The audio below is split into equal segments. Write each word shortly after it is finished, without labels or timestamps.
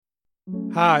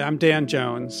Hi, I'm Dan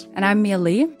Jones. And I'm Mia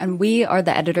Lee, and we are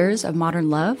the editors of Modern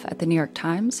Love at the New York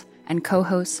Times and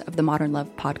co-hosts of the Modern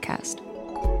Love podcast.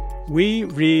 We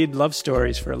read love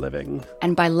stories for a living.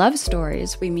 And by love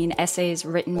stories, we mean essays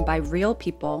written by real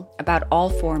people about all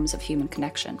forms of human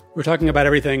connection. We're talking about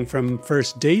everything from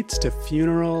first dates to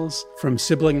funerals, from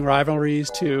sibling rivalries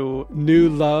to new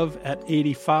love at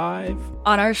 85.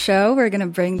 On our show, we're going to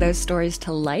bring those stories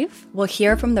to life. We'll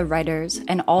hear from the writers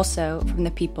and also from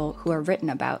the people who are written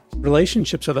about.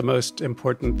 Relationships are the most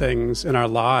important things in our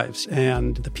lives,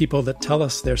 and the people that tell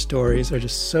us their stories are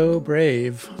just so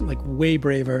brave, like way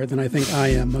braver than I think I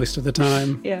am most of the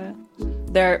time. Yeah.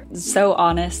 They're so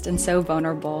honest and so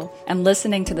vulnerable. And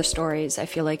listening to the stories, I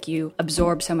feel like you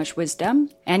absorb so much wisdom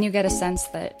and you get a sense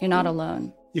that you're not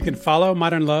alone. You can follow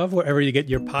Modern Love wherever you get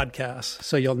your podcasts,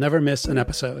 so you'll never miss an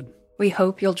episode. We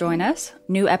hope you'll join us.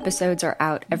 New episodes are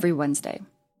out every Wednesday.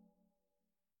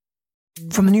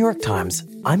 From the New York Times,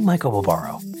 I'm Michael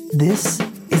Barbaro. This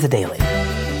is The Daily.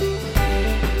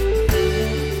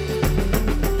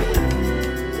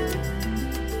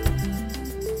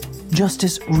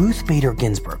 Justice Ruth Bader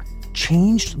Ginsburg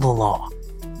changed the law.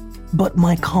 But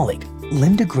my colleague,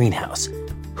 Linda Greenhouse,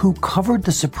 who covered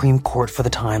the Supreme Court for the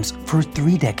Times for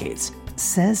 3 decades,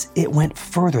 says it went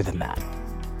further than that.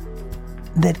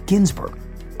 That Ginsburg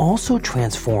also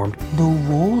transformed the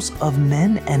roles of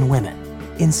men and women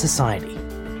in society.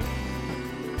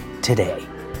 Today,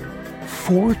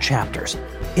 4 chapters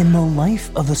in the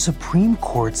life of the Supreme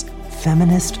Court's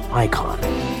feminist icon.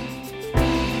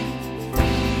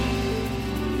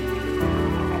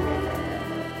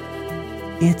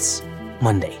 It's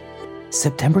Monday,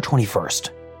 September 21st.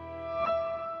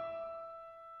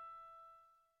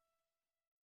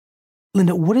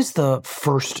 Linda, what is the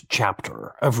first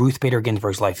chapter of Ruth Bader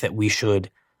Ginsburg's life that we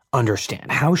should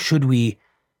understand? How should we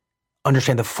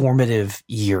understand the formative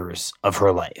years of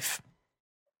her life?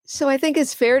 So I think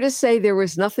it's fair to say there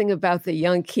was nothing about the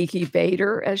young Kiki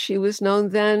Bader, as she was known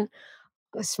then,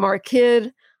 a smart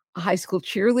kid, a high school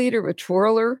cheerleader, a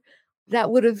twirler,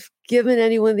 that would have given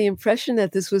anyone the impression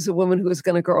that this was a woman who was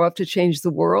going to grow up to change the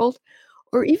world,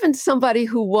 or even somebody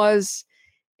who was,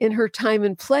 in her time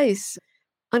and place,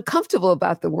 uncomfortable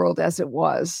about the world as it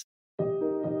was.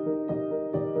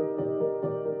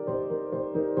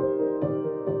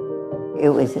 It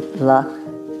was luck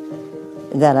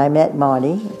that I met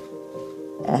Marty.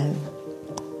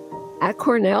 At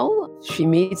Cornell, she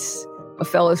meets a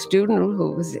fellow student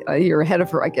who was a year ahead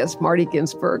of her, I guess, Marty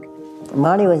Ginsburg.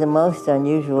 Marty was a most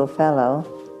unusual fellow.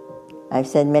 I've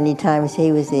said many times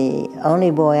he was the only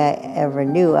boy I ever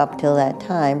knew up till that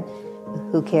time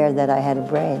who cared that I had a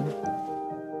brain.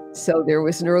 So there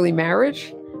was an early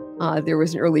marriage. There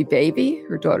was an early baby,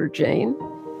 her daughter Jane.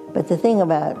 But the thing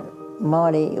about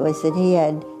Marty was that he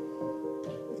had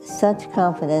such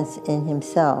confidence in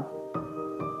himself,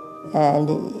 and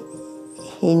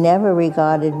he never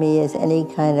regarded me as any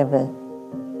kind of a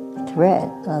threat.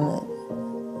 On the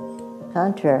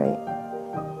contrary,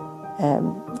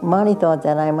 Marty thought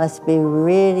that I must be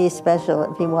really special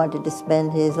if he wanted to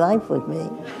spend his life with me.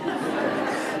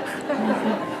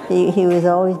 He was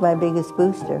always my biggest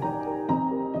booster.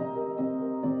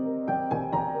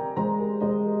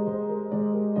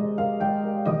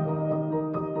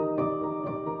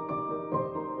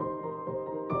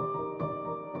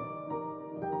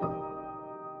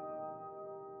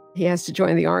 He has to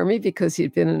join the Army because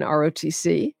he'd been in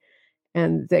ROTC,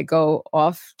 and they go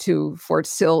off to Fort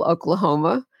Sill,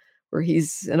 Oklahoma, where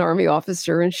he's an Army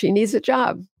officer, and she needs a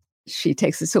job. She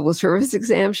takes the civil service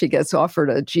exam. She gets offered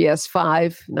a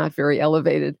GS-5, not very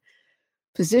elevated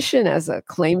position as a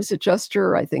claims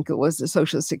adjuster. I think it was the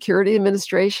Social Security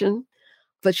Administration.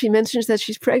 But she mentions that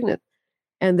she's pregnant.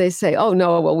 And they say, oh,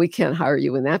 no, well, we can't hire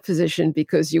you in that position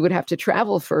because you would have to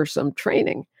travel for some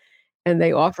training. And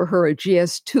they offer her a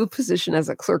GS-2 position as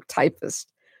a clerk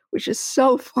typist, which is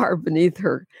so far beneath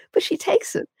her. But she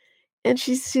takes it. And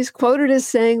she's quoted as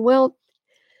saying, well,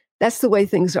 that's the way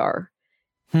things are.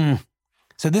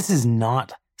 So this is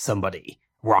not somebody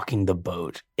rocking the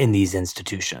boat in these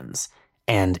institutions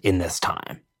and in this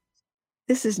time.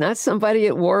 This is not somebody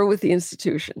at war with the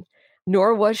institution,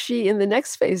 nor was she in the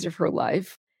next phase of her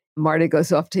life. Marta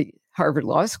goes off to Harvard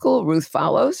Law School. Ruth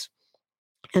follows.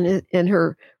 And in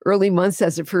her early months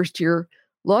as a first-year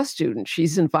law student,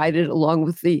 she's invited along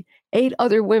with the 8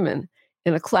 other women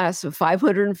in a class of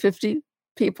 550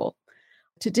 people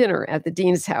to dinner at the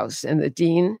dean's house. And the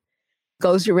dean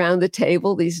goes around the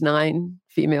table, these 9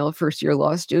 female first-year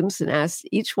law students, and asks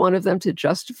each one of them to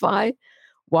justify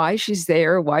why she's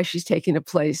there, why she's taking a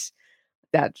place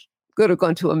that could have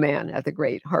gone to a man at the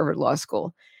great Harvard Law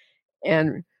School.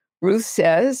 And Ruth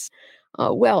says,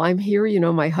 well, I'm here,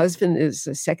 my husband is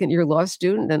a second-year law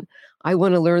student, and I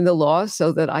want to learn the law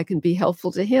so that I can be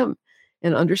helpful to him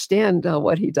and understand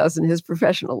what he does in his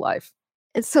professional life.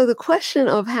 And so the question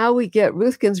of how we get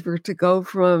Ruth Ginsburg to go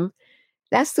from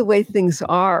that's the way things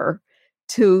are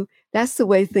to that's the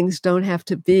way things don't have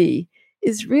to be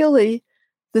is really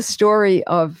the story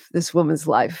of this woman's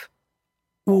life.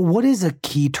 Well, what is a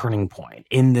key turning point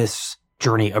in this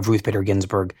journey of Ruth Bader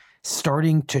Ginsburg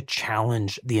starting to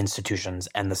challenge the institutions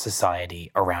and the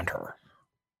society around her?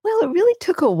 Well, it really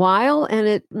took a while, and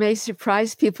it may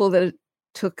surprise people that it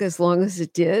took as long as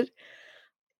it did.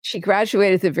 She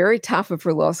graduated at the very top of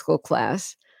her law school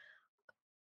class.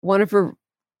 One of her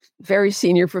very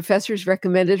senior professors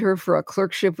recommended her for a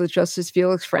clerkship with Justice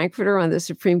Felix Frankfurter on the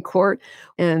Supreme Court.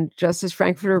 And Justice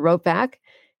Frankfurter wrote back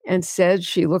and said,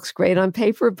 she looks great on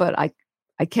paper, but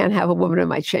I can't have a woman in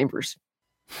my chambers.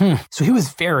 So he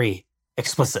was very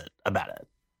explicit about it.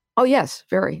 Oh, yes,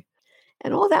 very.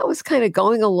 And all that was kind of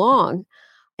going along.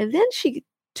 And then she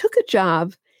took a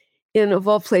job in, of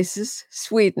all places,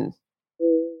 Sweden.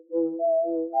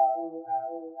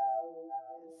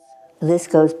 This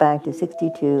goes back to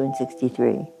 62 and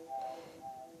 63.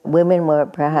 Women were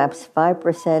perhaps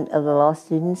 5% of the law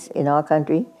students in our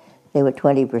country. They were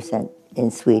 20% in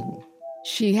Sweden.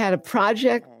 She had a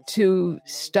project to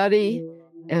study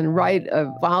and write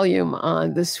a volume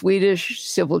on the Swedish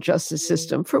civil justice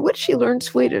system, for which she learned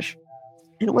Swedish.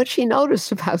 And what she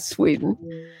noticed about Sweden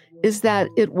is that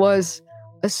it was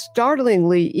a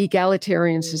startlingly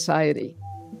egalitarian society.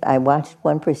 I watched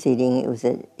one proceeding.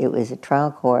 It was a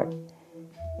trial court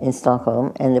in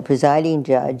Stockholm, and the presiding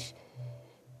judge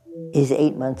is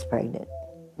 8 months pregnant.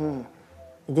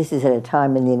 This is at a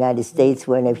time in the United States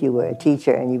when if you were a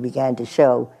teacher and you began to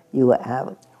show, you were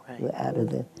out, you were out of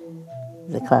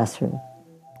the classroom.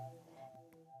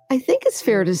 I think it's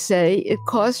fair to say it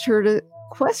caused her to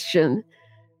question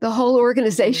the whole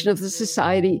organization of the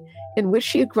society in which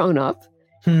she had grown up,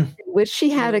 in which she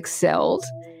had excelled,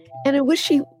 and in which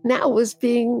she now was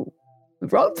being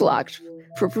roadblocked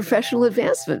for professional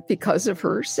advancement because of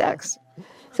her sex.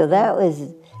 So that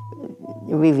was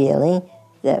revealing.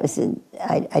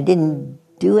 I didn't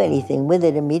do anything with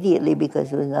it immediately because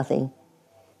there was nothing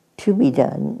to be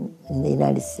done in the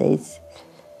United States.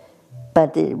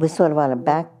 But it was sort of on a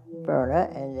back burner.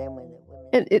 And then when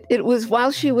it was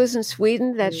while she was in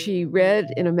Sweden that she read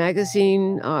in a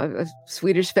magazine, a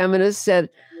Swedish feminist said,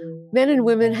 men and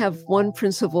women have one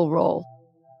principal role,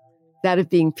 that of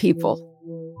being people.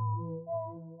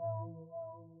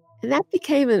 And that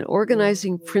became an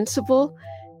organizing principle.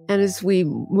 And as we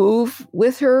move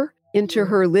with her into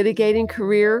her litigating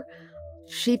career,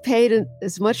 she paid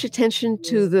as much attention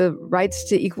to the rights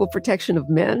to equal protection of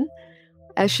men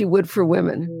as she would for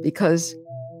women, because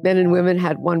men and women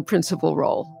had one principal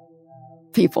role,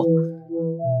 people.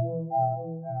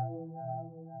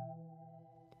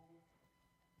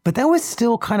 But that was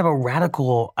still kind of a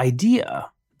radical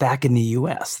idea back in the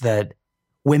US, that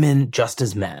women, just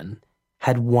as men,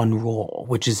 had one role,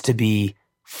 which is to be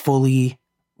fully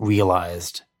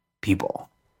realized people.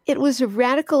 It was a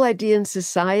radical idea in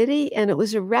society, and it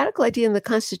was a radical idea in the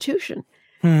Constitution,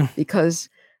 because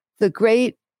the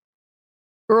great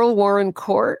Earl Warren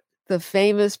Court, the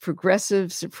famous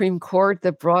progressive Supreme Court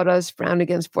that brought us Brown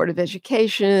against Board of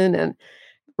Education and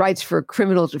rights for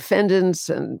criminal defendants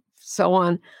and so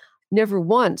on, never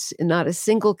once, in not a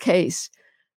single case,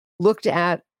 looked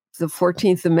at the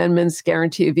 14th Amendment's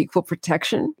guarantee of equal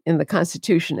protection in the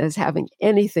Constitution as having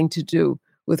anything to do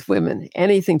with women,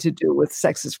 anything to do with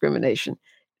sex discrimination.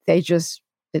 It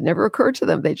never occurred to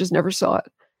them. They just never saw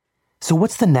it. So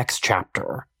what's the next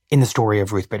chapter in the story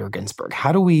of Ruth Bader Ginsburg?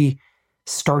 How do we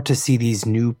start to see these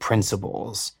new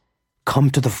principles come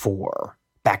to the fore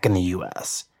back in the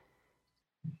U.S.?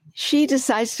 She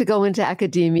decides to go into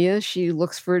academia. She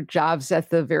looks for jobs at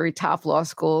the very top law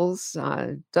schools,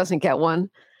 doesn't get one.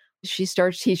 She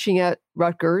starts teaching at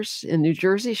Rutgers in New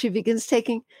Jersey. She begins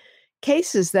taking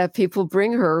cases that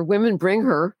women bring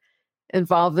her,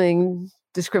 involving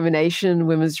discrimination,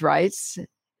 women's rights.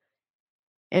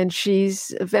 And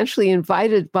she's eventually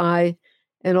invited by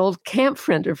an old camp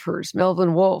friend of hers,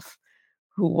 Melvin Wolfe,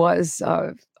 who was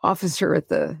an officer at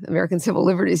the American Civil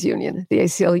Liberties Union, the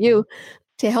ACLU,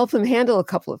 to help him handle a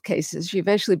couple of cases. She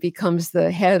eventually becomes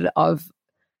the head of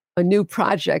a new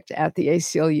project at the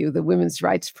ACLU, the Women's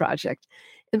Rights Project.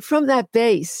 And from that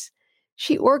base,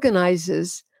 she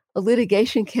organizes a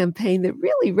litigation campaign that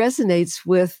really resonates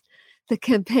with the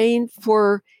campaign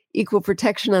for equal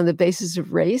protection on the basis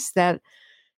of race that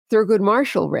Thurgood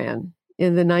Marshall ran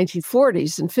in the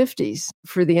 1940s and 50s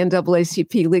for the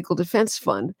NAACP Legal Defense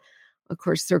Fund. Of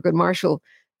course, Thurgood Marshall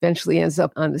eventually ends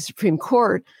up on the Supreme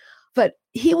Court. But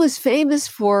he was famous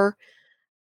for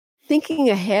thinking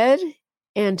ahead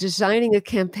and designing a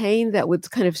campaign that would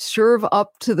kind of serve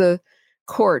up to the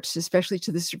courts, especially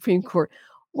to the Supreme Court,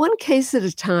 one case at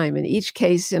a time. And each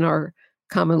case in our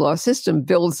common law system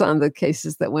builds on the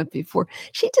cases that went before.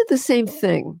 She did the same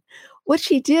thing. What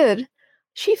she did,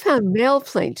 she found male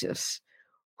plaintiffs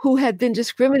who had been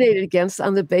discriminated against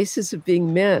on the basis of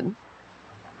being men.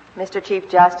 Mr. Chief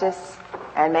Justice,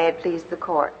 and may it please the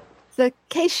court. The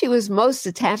case she was most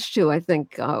attached to, I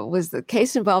think, was the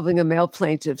case involving a male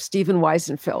plaintiff, Stephen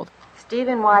Weisenfeld.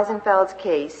 Stephen Weisenfeld's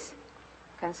case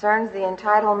concerns the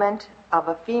entitlement of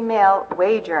a female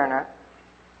wage earner's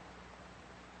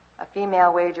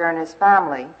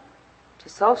family to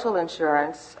social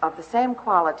insurance of the same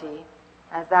quality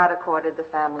as that accorded the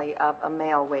family of a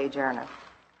male wage earner,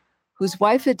 whose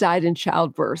wife had died in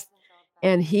childbirth,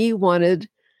 and he wanted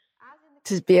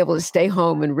to be able to stay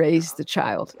home and raise the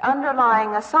child. The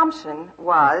underlying assumption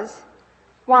was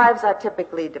wives are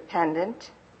typically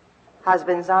dependent,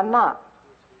 husbands are not.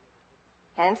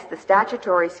 Hence, the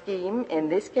statutory scheme in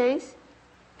this case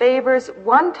favors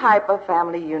one type of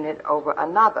family unit over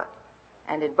another.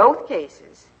 And in both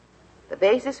cases, the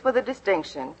basis for the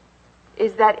distinction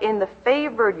is that in the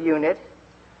favored unit,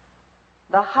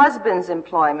 the husband's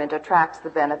employment attracts the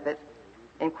benefit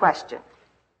in question.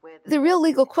 The real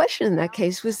legal question in that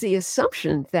case was the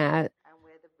assumption that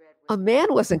a man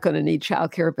wasn't going to need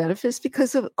child care benefits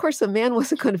because, of course, a man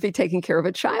wasn't going to be taking care of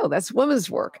a child. That's women's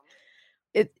work.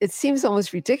 It seems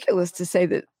almost ridiculous to say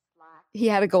that he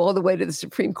had to go all the way to the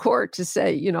Supreme Court to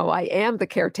say, I am the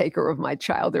caretaker of my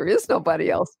child. There is nobody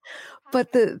else.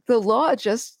 But the law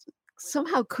just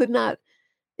somehow could not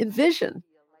envision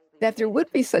that there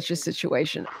would be such a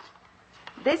situation.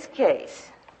 This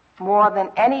case, more than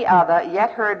any other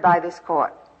yet heard by this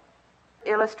court,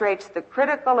 illustrates the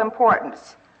critical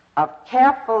importance of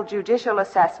careful judicial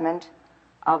assessment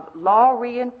of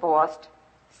law-reinforced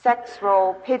sex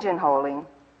role pigeonholing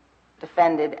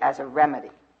defended as a remedy.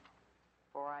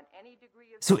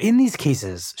 So in these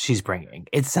cases she's bringing,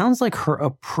 it sounds like her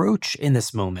approach in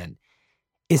this moment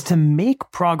is to make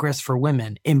progress for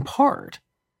women in part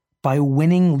by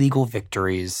winning legal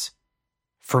victories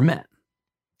for men.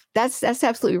 That's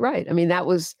absolutely right. I mean, that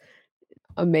was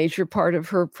a major part of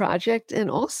her project. And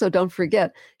also, don't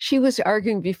forget, she was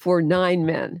arguing before 9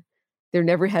 men. There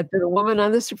never had been a woman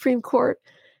on the Supreme Court.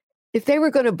 If they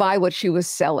were going to buy what she was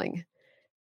selling,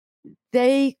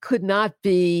 they could not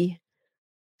be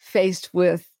faced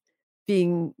with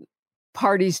being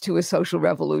parties to a social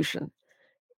revolution.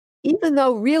 Even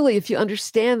though really, if you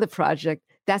understand the project,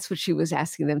 that's what she was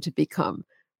asking them to become,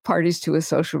 parties to a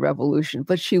social revolution.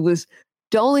 But she was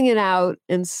doling it out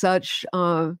in such,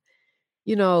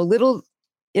 little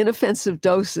inoffensive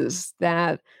doses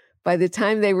that by the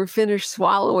time they were finished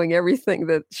swallowing everything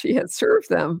that she had served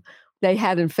them, they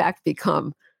had in fact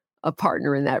become a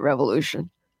partner in that revolution.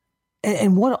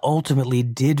 And what ultimately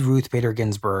did Ruth Bader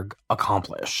Ginsburg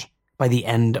accomplish by the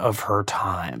end of her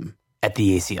time at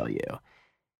the ACLU?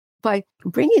 By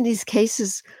bringing these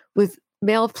cases with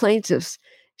male plaintiffs,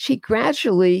 she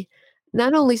gradually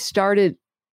not only started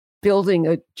building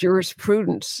a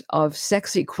jurisprudence of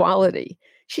sex equality.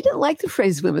 She didn't like the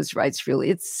phrase women's rights,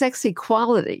 really. It's sex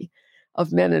equality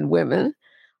of men and women.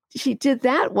 She did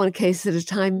that one case at a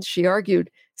time. She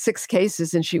argued 6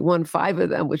 cases and she won 5 of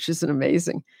them, which is an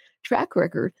amazing track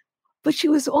record. But she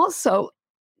was also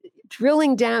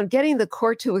drilling down, getting the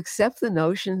court to accept the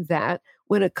notion that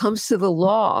when it comes to the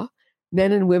law,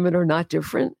 men and women are not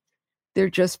different. They're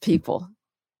just people.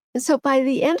 And so by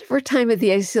the end of her time at the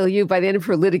ACLU, by the end of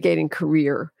her litigating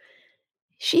career,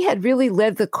 she had really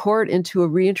led the court into a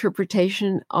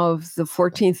reinterpretation of the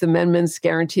 14th Amendment's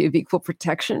guarantee of equal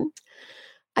protection.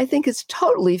 I think it's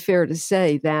totally fair to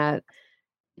say that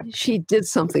she did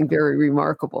something very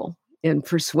remarkable in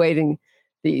persuading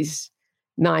these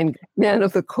 9 men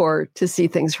of the court to see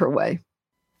things her way.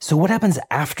 So what happens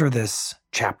after this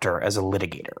chapter as a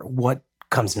litigator? What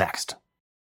comes next?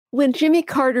 When Jimmy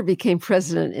Carter became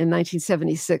president in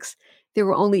 1976, there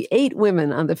were only 8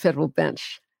 women on the federal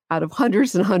bench out of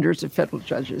hundreds and hundreds of federal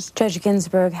judges. Judge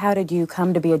Ginsburg, how did you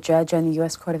come to be a judge on the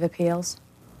U.S. Court of Appeals?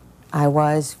 I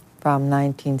was from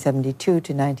 1972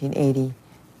 to 1980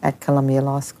 at Columbia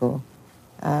Law School.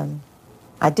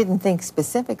 I didn't think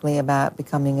specifically about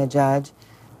becoming a judge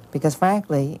because,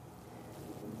 frankly,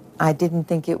 I didn't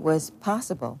think it was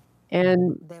possible.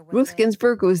 And Ruth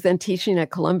Ginsburg, who was then teaching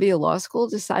at Columbia Law School,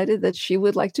 decided that she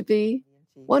would like to be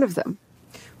one of them.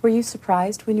 Were you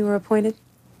surprised when you were appointed?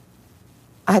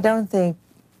 I don't think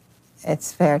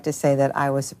it's fair to say that I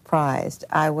was surprised.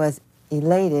 I was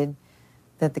elated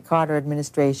that the Carter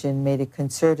administration made a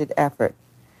concerted effort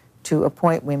to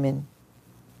appoint women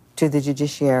to the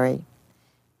judiciary.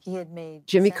 He had made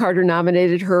Jimmy Carter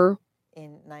nominated her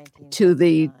to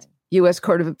the U.S.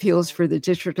 Court of Appeals for the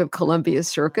District of Columbia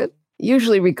Circuit,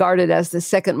 usually regarded as the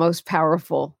second most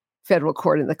powerful federal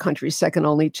court in the country, second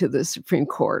only to the Supreme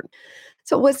Court.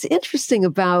 So what's interesting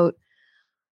about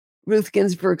Ruth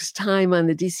Ginsburg's time on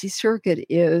the D.C. Circuit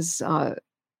is, kind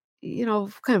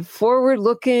of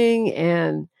forward-looking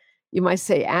and you might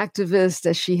say activist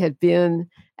as she had been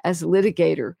as a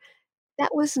litigator.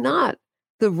 That was not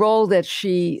the role that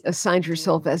she assigned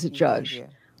herself as a judge.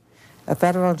 A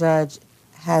federal judge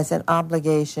has an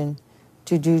obligation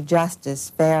to do justice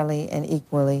fairly and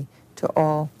equally to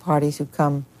all parties who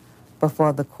come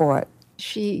before the court.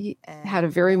 She had a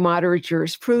very moderate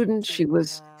jurisprudence. She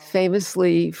was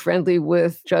famously friendly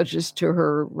with judges to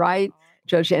her right,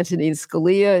 Judge Antonin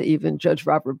Scalia, even Judge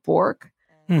Robert Bork.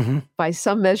 Mm-hmm. By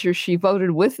some measure, she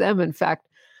voted with them. In fact,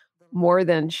 more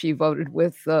than she voted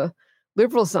with the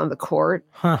liberals on the court.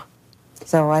 Huh.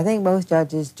 So I think most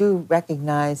judges do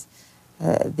recognize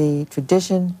the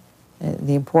tradition,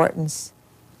 the importance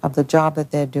of the job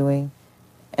that they're doing,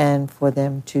 and for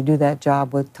them to do that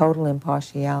job with total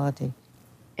impartiality.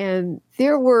 And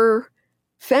there were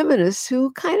feminists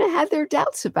who kind of had their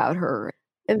doubts about her.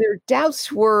 And their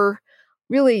doubts were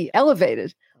really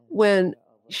elevated when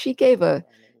she gave a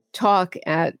talk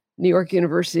at New York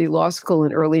University Law School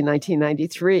in early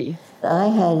 1993. I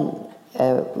had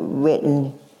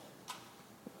written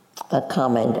a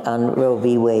comment on Roe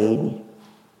v. Wade,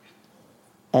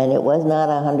 and it was not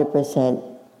 100%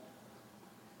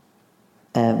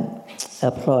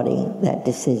 applauding that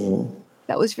decision.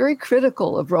 That was very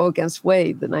critical of Roe against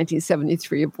Wade, the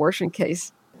 1973 abortion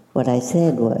case. What I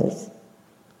said was,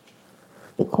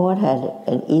 the court had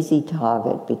an easy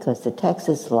target because the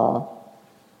Texas law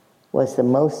was the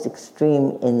most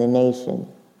extreme in the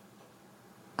nation.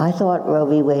 I thought Roe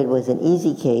v. Wade was an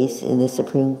easy case, and the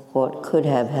Supreme Court could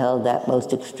have held that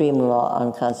most extreme law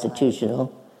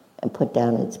unconstitutional and put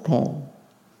down its pen.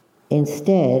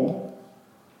 Instead,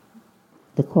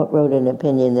 the court wrote an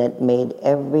opinion that made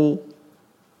every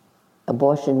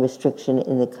abortion restriction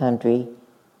in the country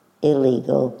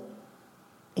illegal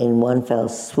in one fell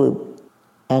swoop.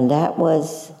 And that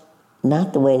was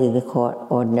not the way that the court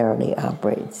ordinarily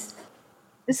operates.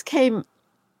 This came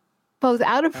both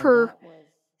out of her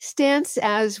stance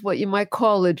as what you might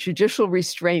call a judicial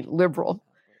restraint liberal,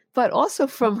 but also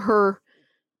from her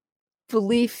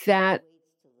belief that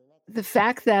the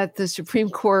fact that the Supreme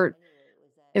Court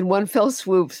in one fell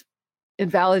swoop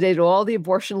invalidated all the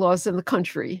abortion laws in the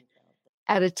country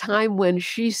at a time when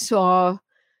she saw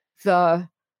the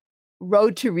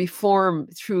road to reform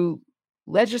through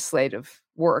legislative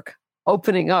work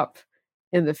opening up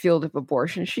in the field of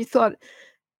abortion. She thought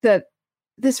that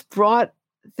this brought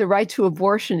the right to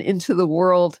abortion into the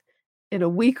world in a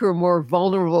weaker, more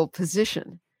vulnerable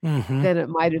position than it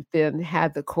might have been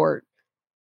had the court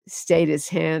stayed its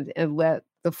hand and let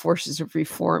the forces of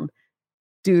reform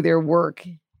do their work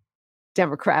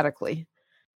democratically.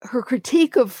 Her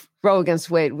critique of Roe against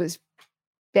Wade was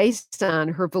based on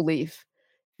her belief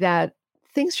that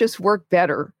things just work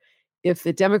better if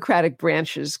the Democratic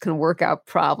branches can work out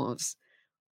problems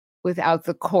without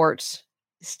the courts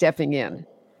stepping in.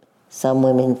 Some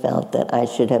women felt that I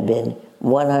should have been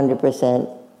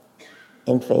 100%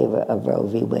 in favor of Roe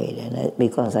v. Wade, and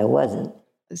because I wasn't.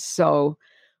 So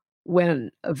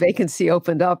when a vacancy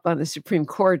opened up on the Supreme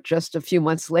Court just a few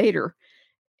months later,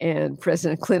 and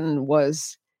President Clinton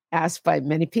was asked by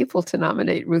many people to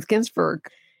nominate Ruth Ginsburg,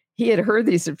 he had heard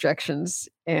these objections,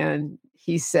 and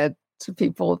he said to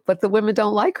people, but the women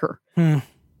don't like her.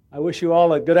 I wish you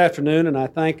all a good afternoon, and I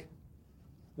thank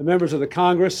the members of the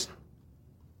Congress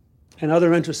and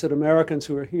other interested Americans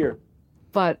who are here.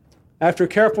 But after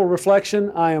careful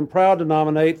reflection, I am proud to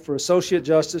nominate for Associate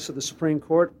Justice of the Supreme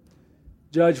Court,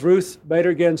 Judge Ruth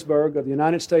Bader Ginsburg of the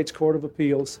United States Court of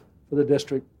Appeals for the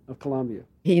District of Columbia.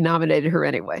 He nominated her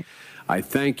anyway. I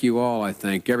thank you all. I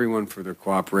thank everyone for their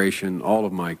cooperation, all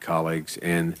of my colleagues,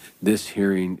 and this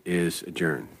hearing is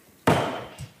adjourned.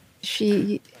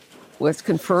 She was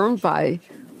confirmed by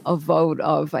a vote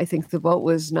of, I think the vote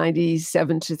was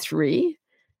 97-3.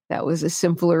 That was a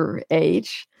simpler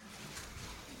age.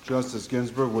 Justice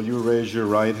Ginsburg, will you raise your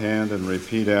right hand and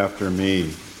repeat after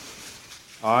me?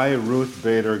 I, Ruth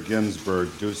Bader Ginsburg,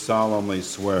 do solemnly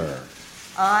swear.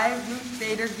 I, Ruth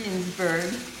Bader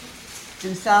Ginsburg,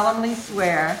 do solemnly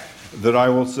swear that I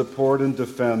will support and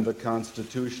defend the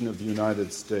Constitution of the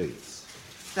United States.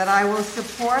 That I will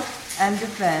support and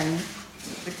defend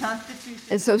the Constitution.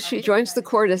 And so she joins the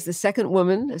court as the second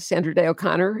woman, Sandra Day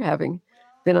O'Connor, having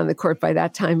been on the court by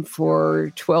that time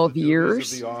for 12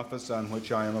 years. The office on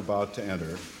which I am about to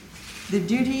enter. The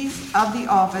duties of the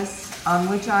office on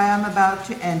which I am about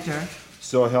to enter.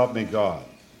 So help me God.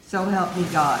 So help me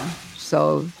God.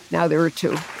 So now there are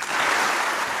two.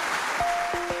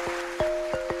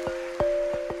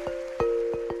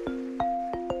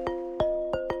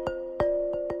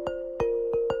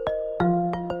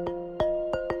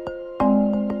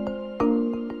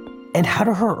 And how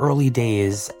do her early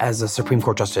days as a Supreme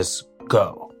Court justice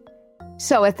go?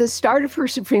 So at the start of her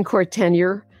Supreme Court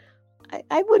tenure,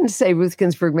 I wouldn't say Ruth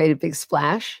Ginsburg made a big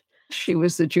splash. She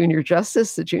was the junior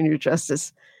justice. The junior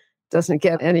justice doesn't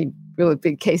get any really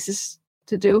big cases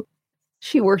to do.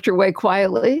 She worked her way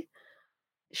quietly.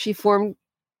 She formed,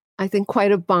 I think,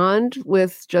 quite a bond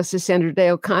with Justice Sandra Day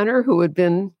O'Connor, who had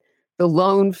been the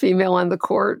lone female on the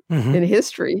court in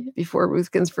history before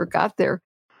Ruth Ginsburg got there.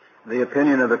 The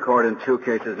opinion of the court in two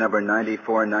cases, number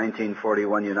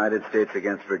 94-1941, United States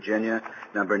against Virginia,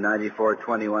 number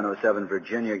 94-2107,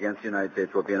 Virginia against the United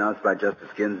States, will be announced by Justice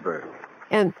Ginsburg.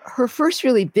 And her first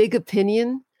really big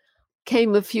opinion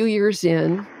came a few years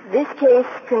in. This case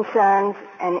concerns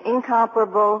an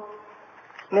incomparable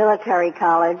military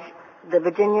college, the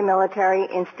Virginia Military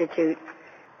Institute,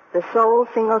 the sole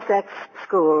single-sex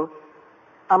school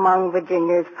among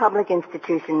Virginia's public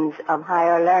institutions of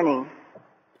higher learning.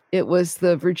 It was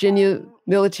the Virginia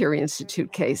Military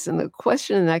Institute case. And the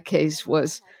question in that case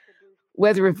was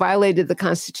whether it violated the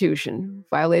Constitution,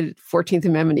 violated 14th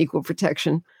Amendment equal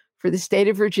protection for the state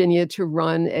of Virginia to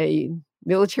run a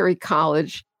military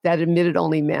college that admitted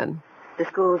only men. The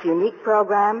school's unique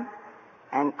program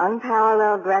and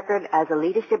unparalleled record as a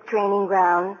leadership training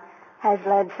ground has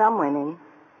led some women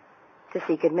to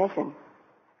seek admission.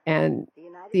 And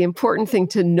the important thing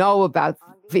to know about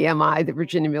VMI, the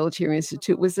Virginia Military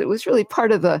Institute, was that it was really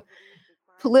part of the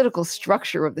political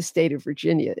structure of the state of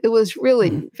Virginia. It was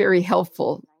really very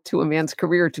helpful to a man's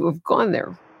career to have gone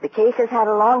there. The case has had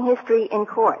a long history in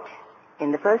court.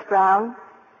 In the first round,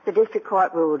 the district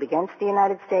court ruled against the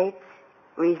United States,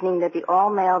 reasoning that the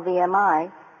all-male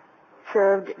VMI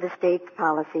served the state's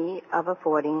policy of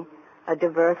affording a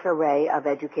diverse array of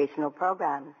educational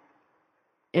programs.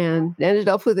 And ended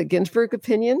up with a Ginsburg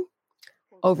opinion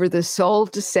over the sole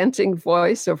dissenting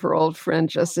voice of her old friend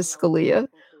Justice Scalia,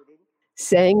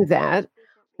 saying that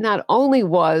not only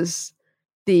was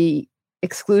the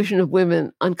exclusion of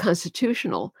women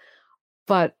unconstitutional,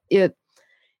 but it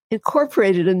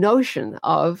incorporated a notion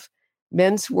of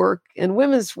men's work and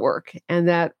women's work, and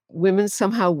that women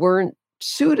somehow weren't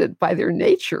suited by their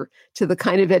nature to the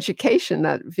kind of education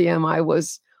that VMI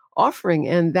was offering.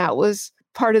 And that was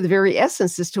part of the very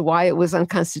essence as to why it was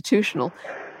unconstitutional.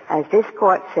 As this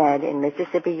court said in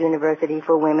Mississippi University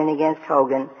for Women against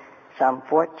Hogan some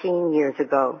 14 years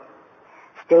ago,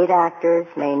 state actors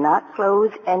may not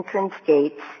close entrance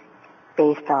gates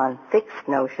based on fixed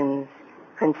notions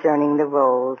concerning the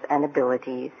roles and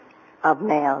abilities of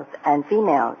males and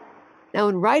females. Now,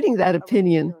 in writing that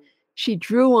opinion, she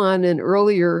drew on an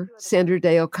earlier Sandra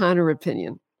Day O'Connor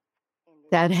opinion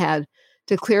that had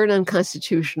declared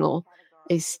unconstitutional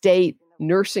a state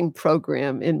nursing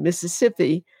program in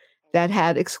Mississippi that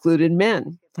had excluded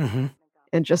men.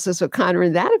 And Justice O'Connor,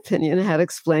 in that opinion, had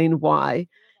explained why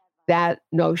that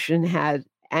notion had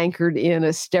anchored in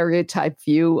a stereotype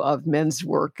view of men's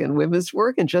work and women's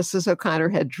work. And Justice O'Connor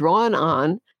had drawn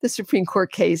on the Supreme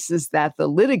Court cases that the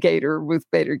litigator, Ruth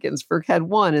Bader Ginsburg, had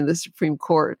won in the Supreme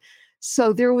Court.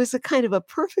 So there was a kind of a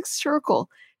perfect circle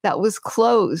that was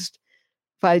closed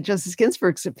by Justice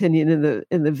Ginsburg's opinion in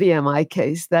the VMI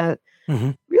case that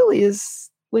really is,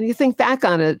 when you think back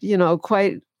on it,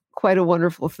 quite a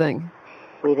wonderful thing.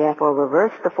 We therefore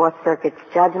reverse the Fourth Circuit's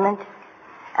judgment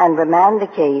and remand the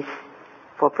case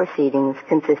for proceedings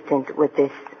consistent with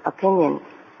this opinion.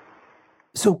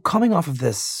 So coming off of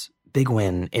this big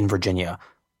win in Virginia,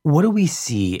 what do we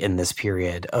see in this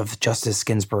period of Justice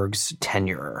Ginsburg's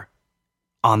tenure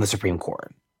on the Supreme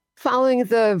Court? Following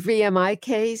the VMI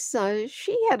case,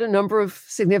 she had a number of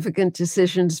significant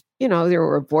decisions. There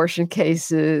were abortion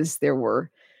cases, there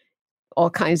were all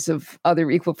kinds of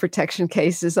other equal protection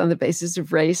cases on the basis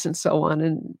of race and so on.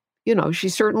 And, she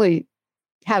certainly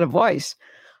had a voice.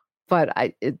 But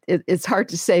it's hard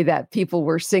to say that people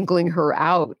were singling her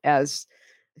out as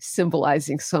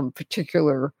symbolizing some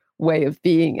particular way of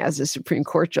being as a Supreme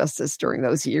Court justice during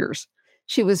those years.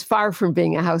 She was far from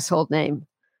being a household name.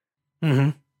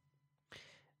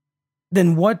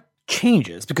 Then what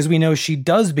changes? Because we know she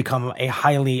does become a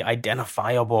highly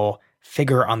identifiable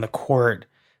figure on the court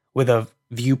with a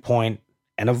viewpoint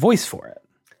and a voice for it.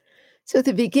 So at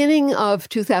the beginning of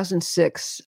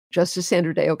 2006, Justice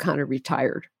Sandra Day O'Connor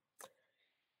retired.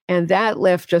 And that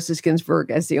left Justice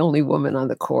Ginsburg as the only woman on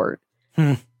the court.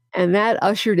 And that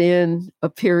ushered in a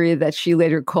period that she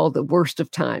later called the worst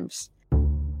of times.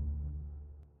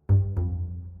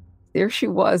 There she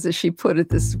was, as she put it,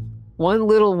 this one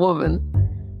little woman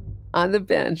on the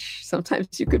bench.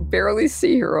 Sometimes you could barely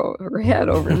see her head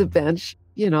over the bench,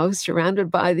 surrounded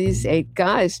by these 8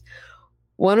 guys,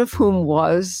 one of whom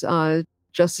was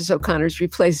Justice O'Connor's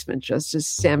replacement, Justice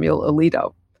Samuel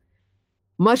Alito,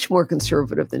 much more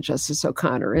conservative than Justice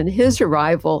O'Connor. And his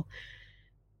arrival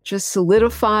just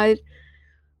solidified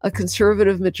a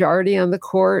conservative majority on the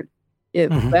court. It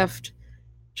left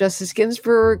Justice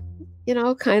Ginsburg,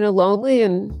 kind of lonely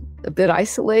and a bit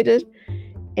isolated.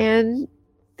 And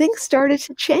things started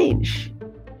to change.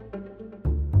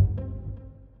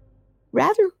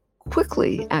 Rather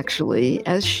quickly, actually,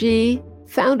 as she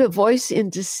found a voice in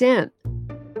dissent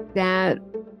that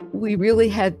we really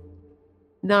had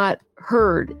not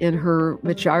heard in her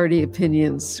majority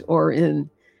opinions or in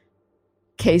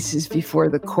cases before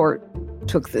the court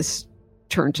took this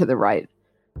turn to the right.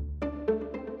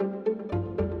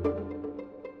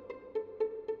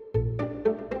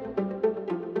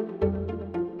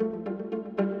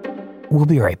 We'll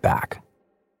be right back.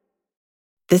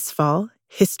 This fall,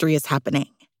 history is happening.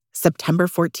 September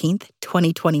 14th,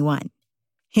 2021.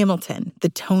 Hamilton, the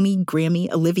Tony,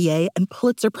 Grammy, Olivier, and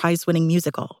Pulitzer Prize-winning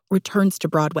musical, returns to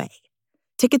Broadway.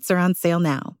 Tickets are on sale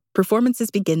now.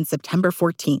 Performances begin September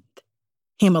 14th.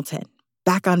 Hamilton,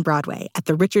 back on Broadway at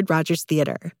the Richard Rodgers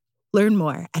Theater. Learn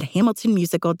more at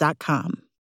hamiltonmusical.com.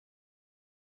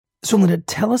 So, Linda,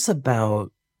 tell us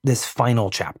about this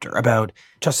final chapter, about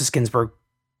Justice Ginsburg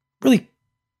really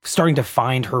starting to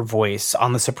find her voice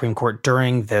on the Supreme Court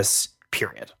during this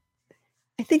period.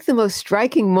 I think the most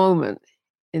striking moment,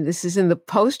 and this is in the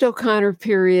post-O'Connor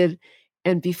period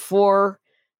and before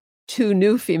 2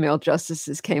 new female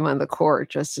justices came on the court,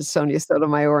 Justice Sonia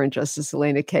Sotomayor and Justice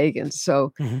Elena Kagan.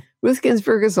 So Ruth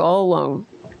Ginsburg is all alone.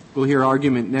 We'll hear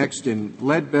argument next in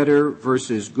Ledbetter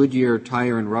versus Goodyear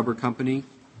Tire and Rubber Company.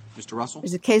 Mr. Russell?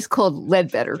 There's a case called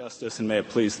Ledbetter. Justice, and may it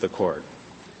please the court.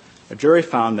 A jury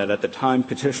found that at the time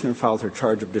petitioner filed her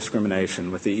charge of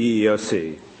discrimination with the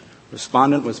EEOC,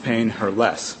 respondent was paying her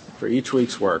less for each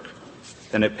week's work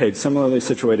than it paid similarly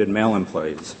situated male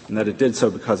employees, and that it did so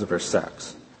because of her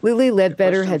sex. Lily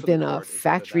Ledbetter had been a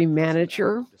factory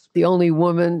manager, the only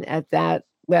woman at that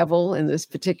level in this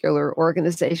particular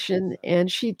organization,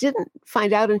 and she didn't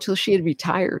find out until she had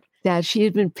retired that she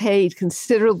had been paid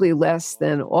considerably less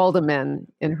than all the men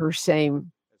in her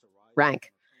same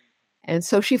rank. And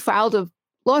so she filed a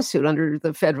lawsuit under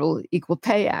the Federal Equal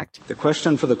Pay Act. The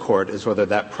question for the court is whether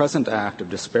that present act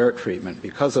of disparate treatment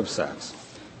because of sex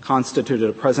constituted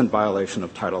a present violation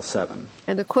of Title VII.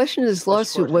 And the question in this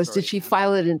lawsuit was, did she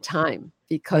file it in time?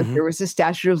 Because there was a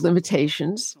statute of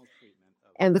limitations.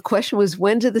 And the question was,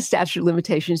 when did the statute of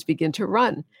limitations begin to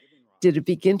run? Did it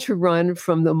begin to run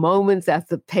from the moment that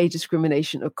the pay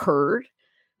discrimination occurred,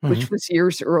 which was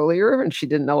years earlier and she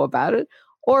didn't know about it,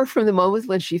 or from the moment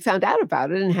when she found out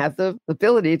about it and had the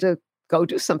ability to go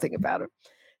do something about it?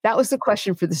 That was the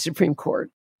question for the Supreme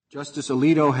Court. Justice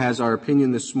Alito has our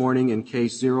opinion this morning in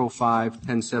case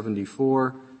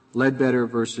 05-1074, Ledbetter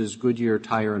versus Goodyear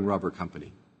Tire and Rubber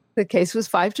Company. The case was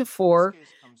 5-4.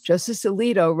 Justice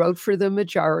Alito wrote for the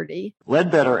majority.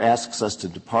 Ledbetter asks us to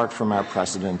depart from our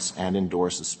precedents and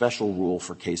endorse a special rule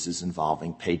for cases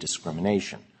involving pay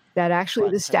discrimination. That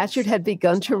actually the statute had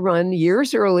begun to run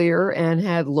years earlier and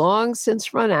had long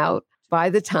since run out by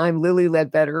the time Lily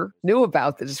Ledbetter knew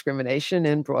about the discrimination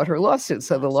and brought her lawsuit.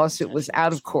 So the lawsuit was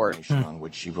out of court. On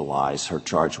which she relies, her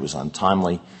charge was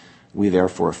untimely. We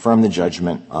therefore affirm the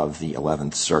judgment of the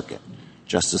 11th Circuit.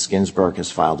 Justice Ginsburg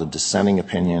has filed a dissenting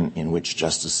opinion in which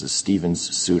Justices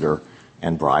Stevens, Souter,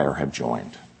 and Breyer have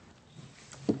joined.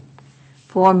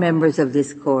 4 members of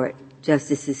this court,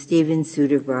 Justices Stevens,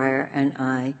 Souter, Breyer, and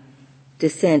I,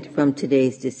 dissent from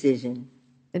today's decision.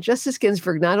 And Justice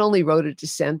Ginsburg not only wrote a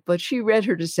dissent, but she read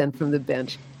her dissent from the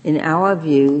bench. In our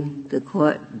view, the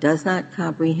court does not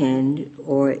comprehend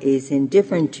or is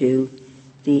indifferent to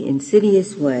the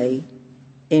insidious way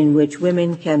in which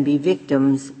women can be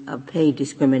victims of pay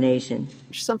discrimination.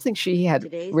 Something she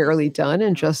had rarely done,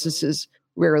 and justices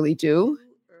rarely do.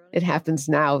 It happens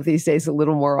now these days a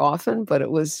little more often, but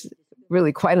it was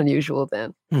really quite unusual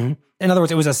then. In other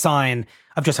words, it was a sign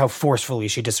of just how forcefully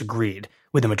she disagreed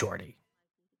with the majority.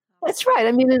 That's right.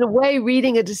 I mean, in a way,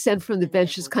 reading a dissent from the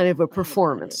bench is kind of a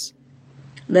performance.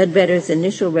 Ledbetter's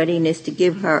initial readiness to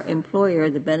give her employer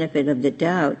the benefit of the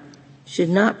doubt should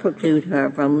not preclude her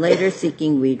from later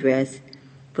seeking redress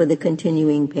for the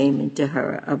continuing payment to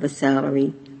her of a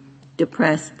salary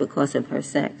depressed because of her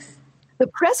sex. The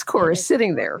press corps is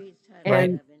sitting there.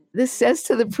 And this says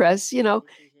to the press,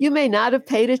 you may not have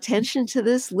paid attention to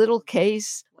this little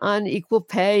case on equal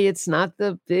pay. It's not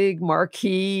the big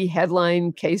marquee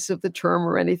headline case of the term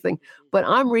or anything. But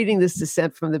I'm reading this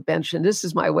dissent from the bench, and this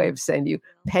is my way of saying to you,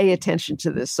 pay attention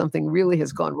to this. Something really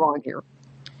has gone wrong here.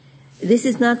 This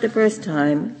is not the first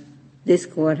time this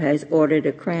court has ordered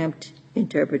a cramped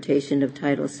interpretation of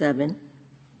Title VII,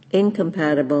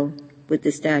 incompatible with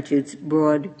the statute's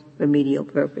broad remedial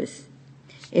purpose.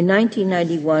 In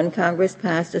 1991, Congress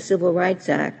passed a Civil Rights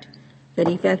Act that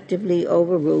effectively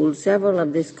overruled several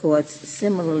of this court's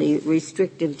similarly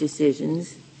restrictive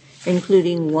decisions,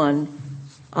 including one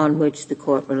on which the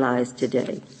court relies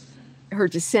today. Her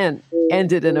dissent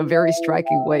ended in a very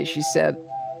striking way. She said,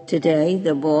 "Today,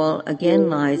 the ball again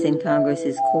lies in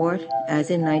Congress's court. As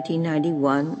in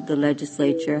 1991, the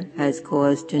legislature has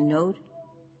cause to note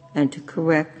and to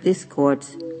correct this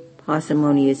court's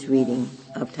parsimonious reading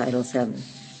of Title VII.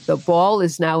 The ball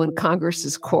is now in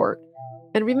Congress's court."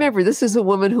 And remember, this is a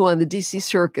woman who on the D.C.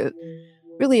 Circuit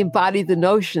really embodied the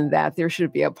notion that there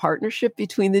should be a partnership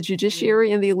between the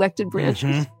judiciary and the elected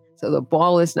branches. So the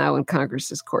ball is now in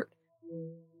Congress's court.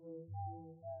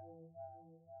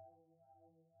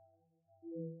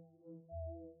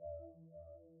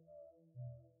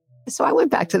 So I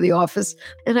went back to the office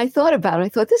and I thought about it. I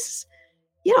thought, this is,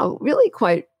 really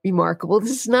quite remarkable.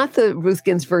 This is not the Ruth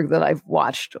Ginsburg that I've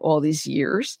watched all these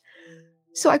years.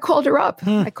 So I called her up.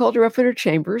 I called her up in her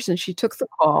chambers and she took the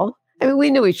call. I mean,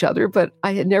 we knew each other, but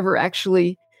I had never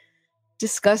actually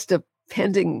discussed a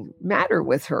pending matter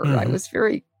with her. I was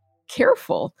very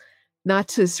careful not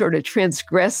to sort of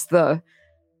transgress the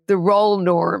role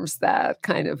norms that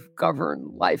kind of govern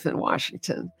life in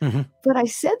Washington. But I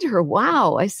said to her,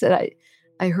 wow, I said,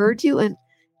 I heard you and,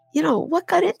 what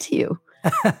got into you?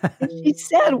 And she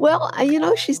said, well,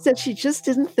 she said she just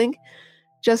didn't think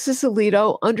Justice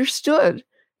Alito understood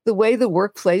the way the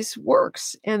workplace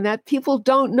works and that people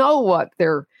don't know what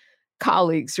their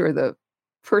colleagues or the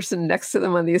person next to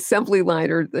them on the assembly line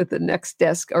or at the next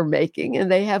desk are making,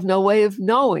 and they have no way of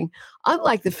knowing,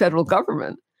 unlike the federal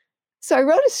government. So I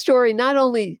wrote a story not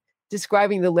only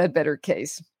describing the Ledbetter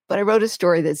case, but I wrote a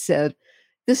story that said,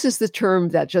 this is the term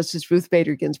that Justice Ruth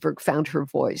Bader Ginsburg found her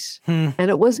voice. And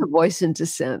it was a voice in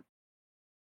dissent.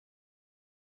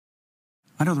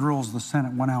 Under the rules of the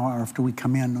Senate, 1 hour after we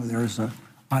come in, there is an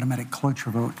automatic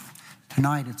cloture vote.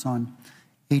 Tonight, it's on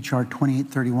H.R.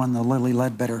 2831, the Lilly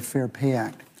Ledbetter Fair Pay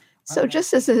Act. So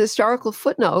just as a historical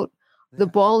footnote, the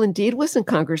ball indeed was in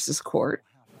Congress's court.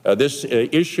 This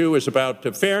issue is about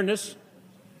fairness.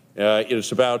 It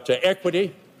is about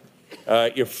equity.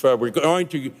 If we're going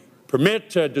to permit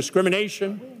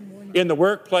discrimination in the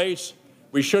workplace,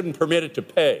 we shouldn't permit it to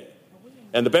pay.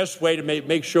 And the best way to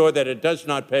make sure that it does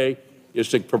not pay is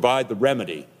to provide the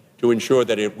remedy to ensure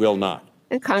that it will not.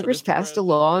 And Congress passed a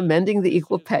law amending the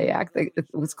Equal Pay Act. It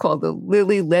was called the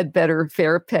Lilly Ledbetter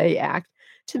Fair Pay Act,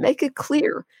 to make it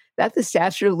clear that the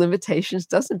statute of limitations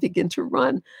doesn't begin to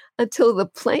run until the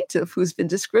plaintiff who's been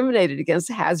discriminated against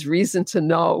has reason to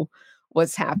know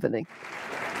what's happening.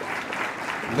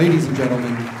 Ladies and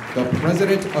gentlemen, the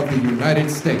President of the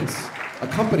United States,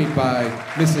 accompanied by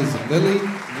Mrs. Lilly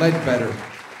Ledbetter.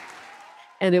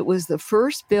 And it was the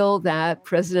first bill that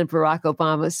President Barack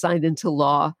Obama signed into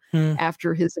law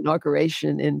after his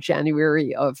inauguration in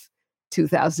January of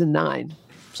 2009.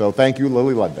 So thank you,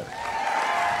 Lilly Ledbetter.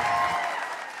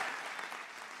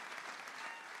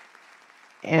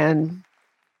 And,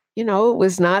 it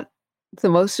was not the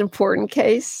most important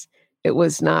case. It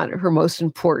was not her most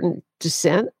important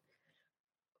dissent,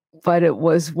 but it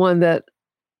was one that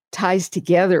ties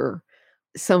together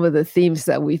some of the themes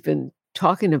that we've been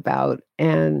talking about.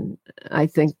 And I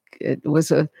think it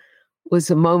was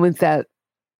a moment that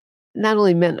not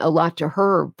only meant a lot to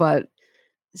her, but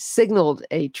signaled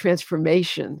a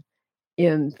transformation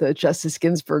in the Justice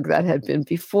Ginsburg that had been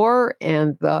before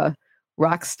and the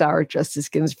rock star Justice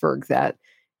Ginsburg that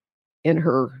in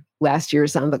her last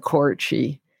years on the court,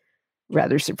 she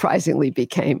rather surprisingly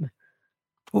became.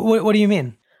 What do you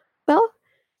mean? Well,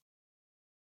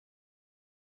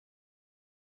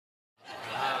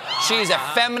 she's a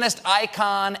feminist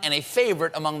icon and a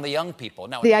favorite among the young people.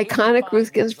 Now, the iconic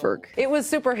Ruth Ginsburg. It was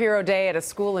Superhero Day at a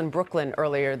school in Brooklyn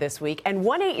earlier this week, and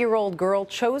one 8-year-old girl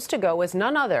chose to go as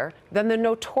none other than the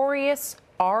notorious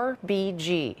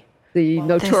RBG. The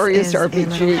notorious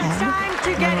RBG. Time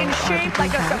to get in shape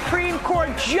like a Supreme Court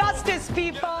justice,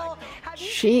 people.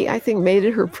 She, I think, made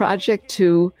it her project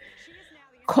to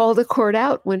call the court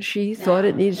out when she thought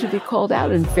it needed to be called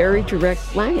out in very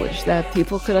direct language that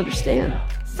people could understand.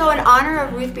 So in honor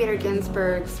of Ruth Bader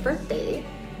Ginsburg's birthday,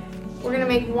 We're gonna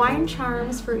make wine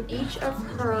charms for each of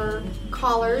her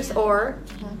collars or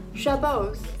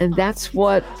jabots. And that's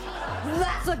what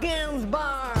That's a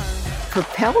Ginsburg!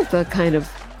 propelled the kind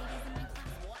of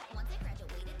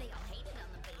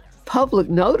public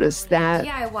notice that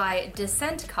DIY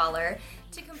descent collar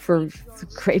for the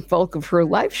great bulk of her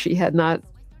life she had not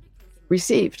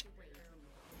received.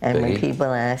 And when people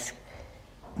ask,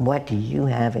 what do you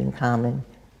have in common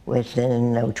with the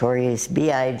notorious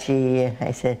B.I.G.,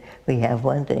 I said, we have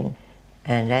one thing,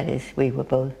 and that is we were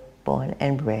both born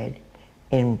and bred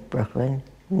in Brooklyn,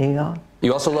 New York.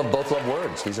 You also both love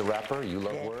words. He's a rapper, you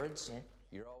love words.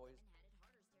 You're always...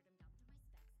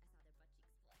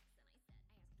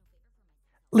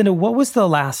 Linda, what was the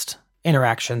last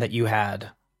interaction that you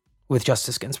had with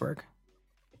Justice Ginsburg?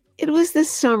 It was this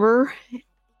summer.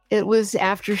 It was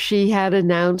after she had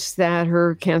announced that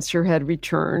her cancer had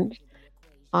returned.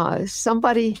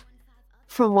 Somebody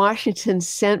from Washington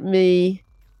sent me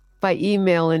by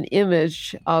email an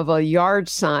image of a yard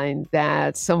sign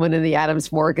that someone in the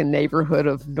Adams Morgan neighborhood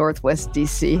of Northwest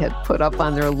DC had put up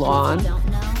on their lawn.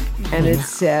 And it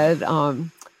said,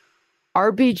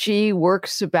 RBG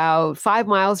works about 5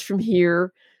 miles from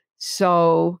here,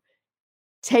 so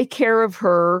take care of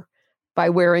her by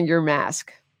wearing your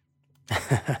mask.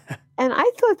 And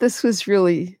I thought this was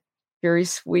really very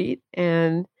sweet.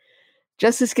 And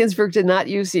Justice Ginsburg did not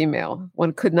use email.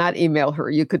 One could not email her.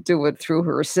 You could do it through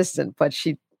her assistant, but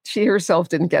she herself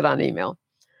didn't get on email.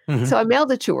 Mm-hmm. So I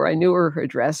mailed it to her. I knew her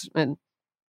address, and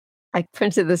I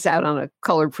printed this out on a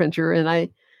color printer, and I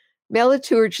mailed it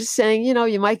to her just saying, you know,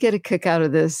 you might get a kick out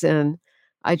of this, and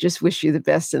I just wish you the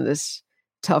best in this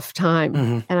tough time.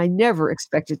 Mm-hmm. And I never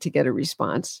expected to get a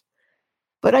response,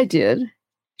 but I did.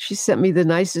 She sent me the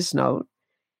nicest note.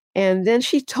 And then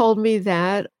she told me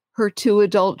that her 2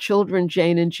 adult children,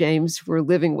 Jane and James, were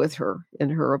living with her in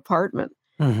her apartment.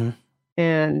 Mm-hmm.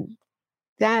 And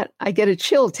that, I get a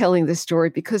chill telling this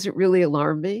story because it really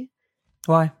alarmed me.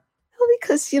 Why? Well,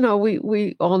 because, you know,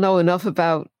 we all know enough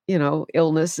about, you know,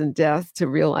 illness and death to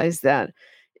realize that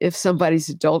if somebody's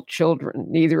adult children,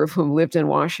 neither of whom lived in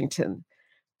Washington,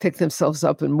 pick themselves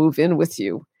up and move in with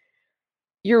you,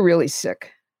 you're really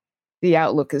sick. The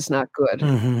outlook is not good.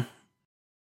 Mm-hmm.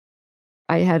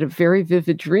 I had a very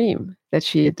vivid dream that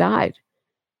she had died,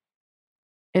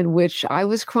 in which I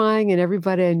was crying and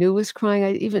everybody I knew was crying.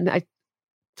 I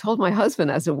told my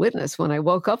husband as a witness when I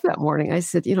woke up that morning, I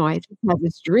said, you know, I just had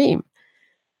this dream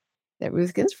that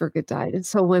Ruth Ginsburg had died. And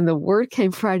so when the word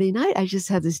came Friday night, I just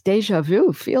had this deja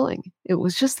vu feeling. It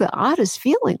was just the oddest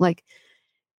feeling. Like,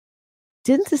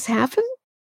 didn't this happen?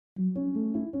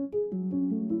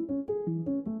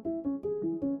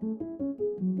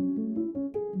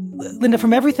 Linda,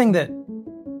 from everything that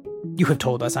you have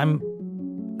told us, I'm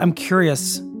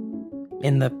curious,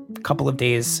 in the couple of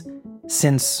days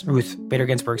since Ruth Bader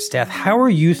Ginsburg's death, how are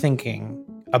you thinking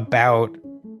about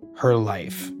her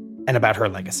life and about her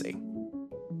legacy?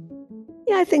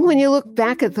 Yeah, I think when you look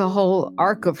back at the whole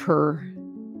arc of her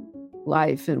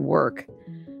life and work,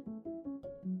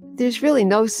 there's really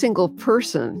no single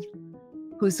person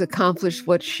who's accomplished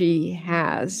what she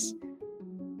has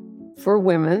for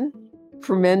women,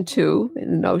 for men too,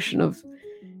 in the notion of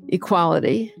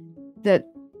equality, that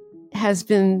has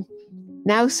been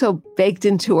now so baked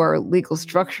into our legal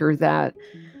structure that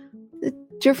the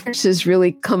differences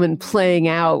really come in playing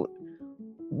out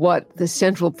what the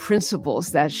central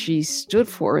principles that she stood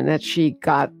for and that she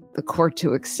got the court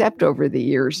to accept over the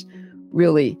years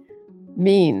really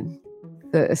mean,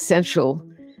 the essential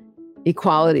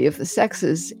equality of the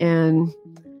sexes. And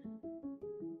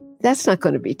that's not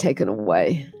going to be taken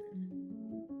away.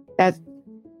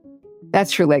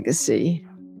 That's her legacy.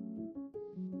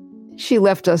 She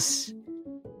left us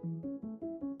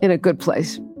in a good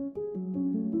place.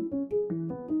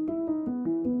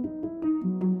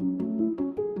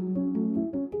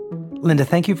 Linda,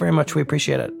 thank you very much. We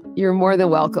appreciate it. You're more than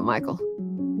welcome, Michael.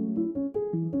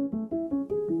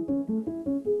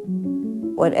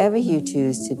 Whatever you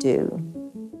choose to do,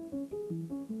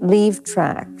 leave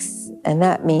tracks. And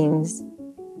that means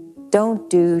don't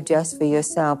do just for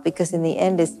yourself, because in the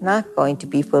end, it's not going to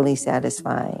be fully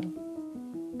satisfying.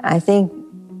 I think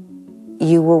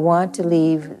you will want to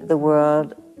leave the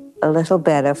world a little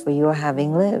better for your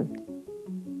having lived.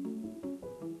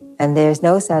 And there's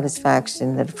no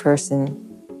satisfaction that a person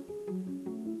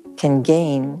can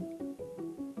gain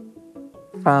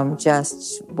from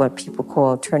just what people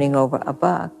call turning over a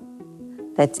buck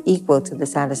that's equal to the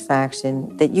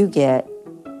satisfaction that you get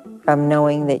from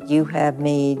knowing that you have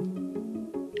made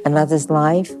another's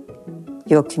life,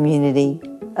 your community,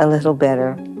 a little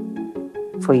better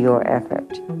for your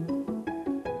effort.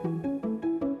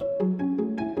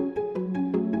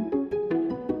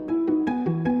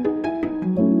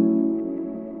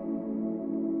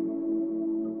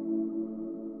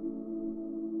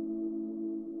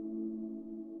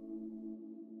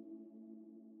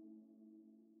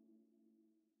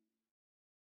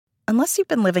 Unless you've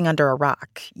been living under a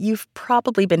rock, you've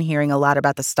probably been hearing a lot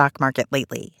about the stock market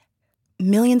lately.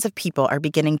 Millions of people are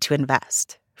beginning to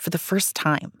invest for the first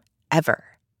time ever.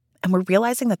 And we're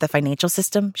realizing that the financial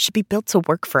system should be built to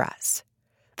work for us.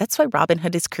 That's why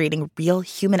Robinhood is creating real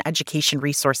human education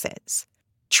resources,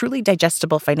 truly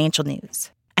digestible financial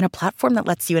news, and a platform that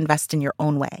lets you invest in your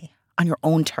own way, on your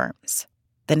own terms.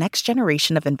 The next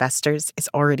generation of investors is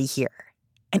already here,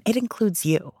 and it includes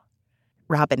you.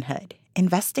 Robinhood.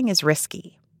 Investing is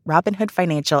risky. Robinhood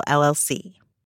Financial, LLC.